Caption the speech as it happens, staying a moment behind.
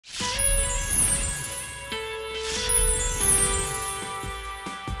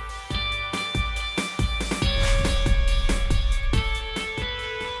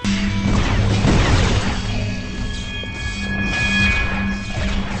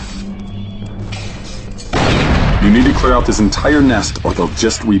You need to clear out this entire nest or they'll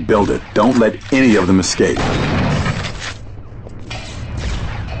just rebuild it. Don't let any of them escape.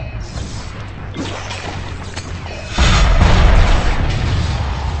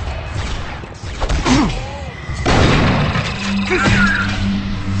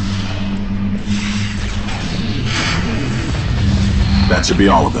 That should be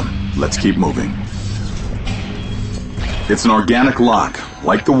all of them. Let's keep moving. It's an organic lock,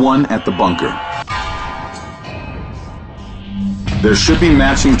 like the one at the bunker. There should be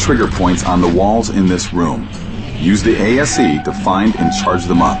matching trigger points on the walls in this room. Use the ASE to find and charge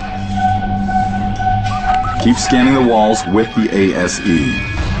them up. Keep scanning the walls with the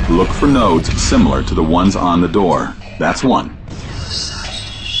ASE. Look for nodes similar to the ones on the door. That's one.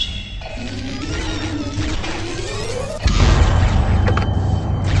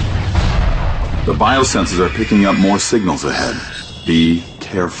 The biosensors are picking up more signals ahead. Be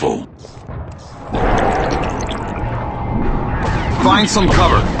careful. Find some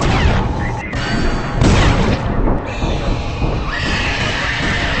cover.